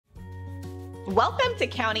Welcome to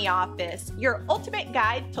County Office, your ultimate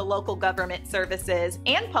guide to local government services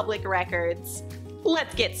and public records.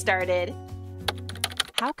 Let's get started.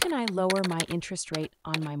 How can I lower my interest rate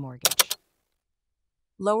on my mortgage?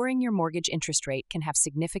 Lowering your mortgage interest rate can have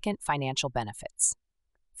significant financial benefits.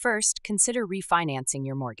 First, consider refinancing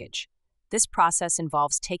your mortgage. This process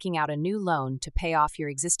involves taking out a new loan to pay off your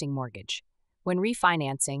existing mortgage. When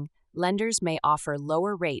refinancing, lenders may offer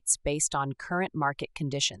lower rates based on current market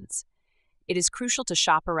conditions. It is crucial to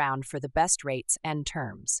shop around for the best rates and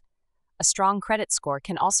terms. A strong credit score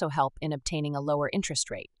can also help in obtaining a lower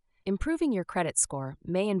interest rate. Improving your credit score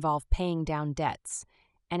may involve paying down debts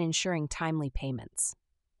and ensuring timely payments.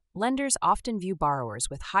 Lenders often view borrowers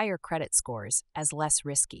with higher credit scores as less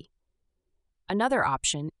risky. Another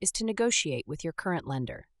option is to negotiate with your current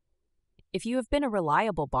lender. If you have been a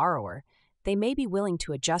reliable borrower, they may be willing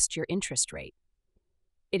to adjust your interest rate.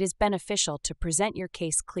 It is beneficial to present your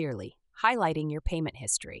case clearly, highlighting your payment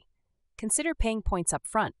history. Consider paying points up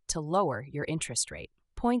front to lower your interest rate.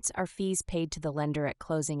 Points are fees paid to the lender at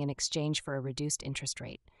closing in exchange for a reduced interest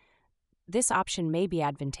rate. This option may be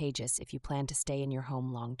advantageous if you plan to stay in your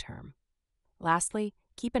home long term. Lastly,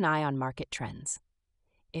 keep an eye on market trends.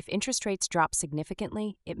 If interest rates drop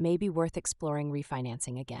significantly, it may be worth exploring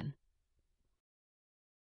refinancing again.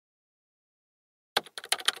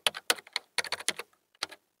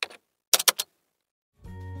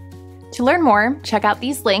 To learn more, check out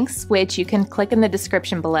these links, which you can click in the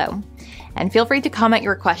description below. And feel free to comment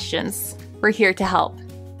your questions. We're here to help.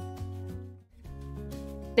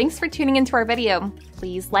 Thanks for tuning into our video.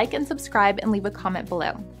 Please like and subscribe and leave a comment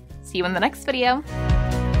below. See you in the next video.